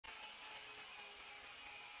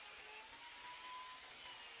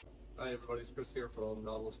Hi everybody, it's Chris here from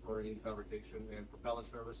Nautilus Marine Fabrication and Propeller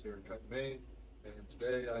Service here in Trenton, Maine. And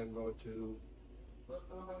today I'm going to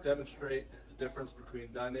demonstrate the difference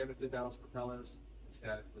between dynamically balanced propellers and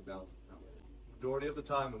statically balanced propellers. The majority of the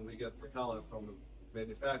time when we get propeller from the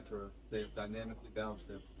manufacturer, they have dynamically balanced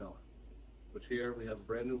their propeller. Which here we have a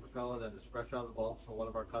brand new propeller that is fresh out of the box from one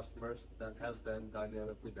of our customers that has been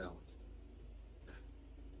dynamically balanced.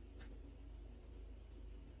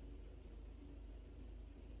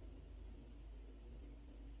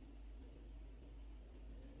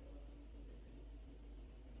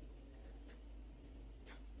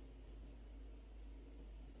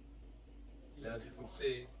 As you can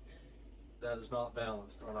see, that is not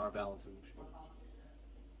balanced on our balancing machine.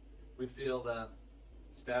 We feel that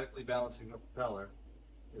statically balancing the propeller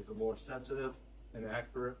is a more sensitive and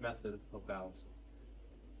accurate method of balancing.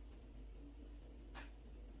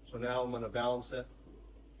 So now I'm going to balance it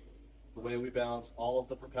the way we balance all of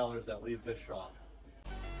the propellers that leave this shop.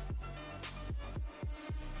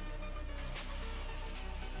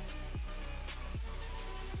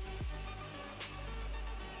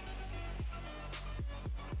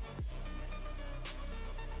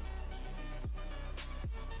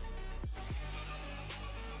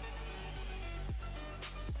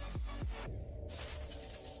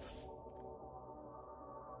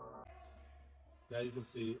 Now you can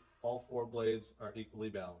see all four blades are equally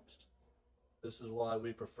balanced. This is why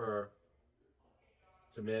we prefer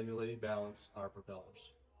to manually balance our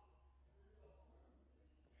propellers.